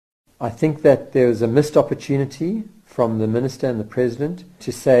I think that there was a missed opportunity from the Minister and the President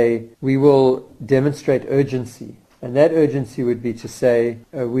to say, we will demonstrate urgency. And that urgency would be to say,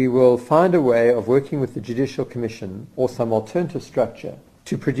 we will find a way of working with the Judicial Commission or some alternative structure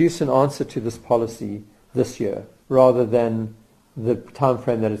to produce an answer to this policy this year, rather than the time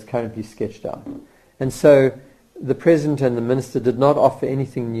frame that is currently sketched out. And so the President and the Minister did not offer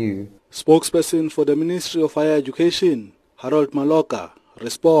anything new. Spokesperson for the Ministry of Higher Education, Harold Maloka,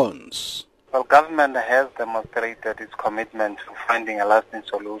 responds. Well, government has demonstrated its commitment to finding a lasting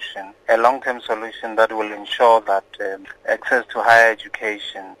solution, a long-term solution that will ensure that access to higher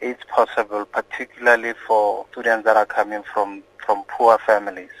education is possible, particularly for students that are coming from poor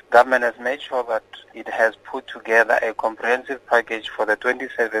families. Government has made sure that it has put together a comprehensive package for the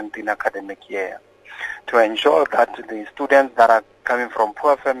 2017 academic year to ensure that the students that are coming from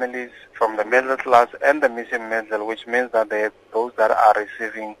poor families, from the middle class and the missing middle, which means that those that are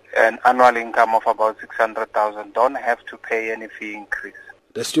receiving an annual income of about 600,000 don't have to pay any fee increase.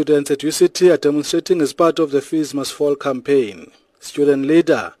 The students at UCT are demonstrating as part of the Fees Must Fall campaign. Student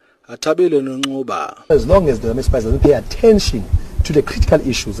leader Atabile Nunguba. As long as the municipality doesn't pay attention to the critical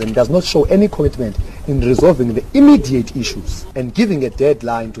issues and does not show any commitment in resolving the immediate issues and giving a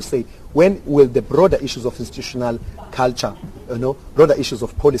deadline to say when will the broader issues of institutional culture, broader issues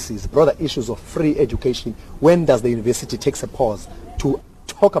of policies, broader issues of free education, when does the university take a pause to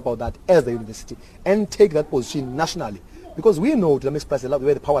talk about that as the university and take that position nationally? Because we know the municipality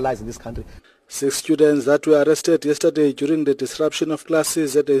where the power lies in this country. 6 students that were arrested yesterday during the disruption of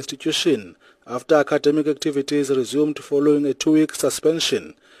classes at the institution after academic activities resumed following a 2-week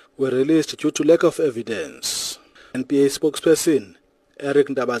suspension were released due to lack of evidence. NPA spokesperson Eric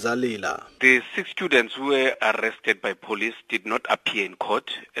Ndabazalila. The 6 students who were arrested by police did not appear in court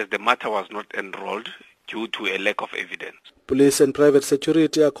as the matter was not enrolled due to a lack of evidence. Police and private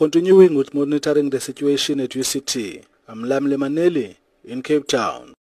security are continuing with monitoring the situation at UCT. I'm Mlamli Maneli in Cape Town.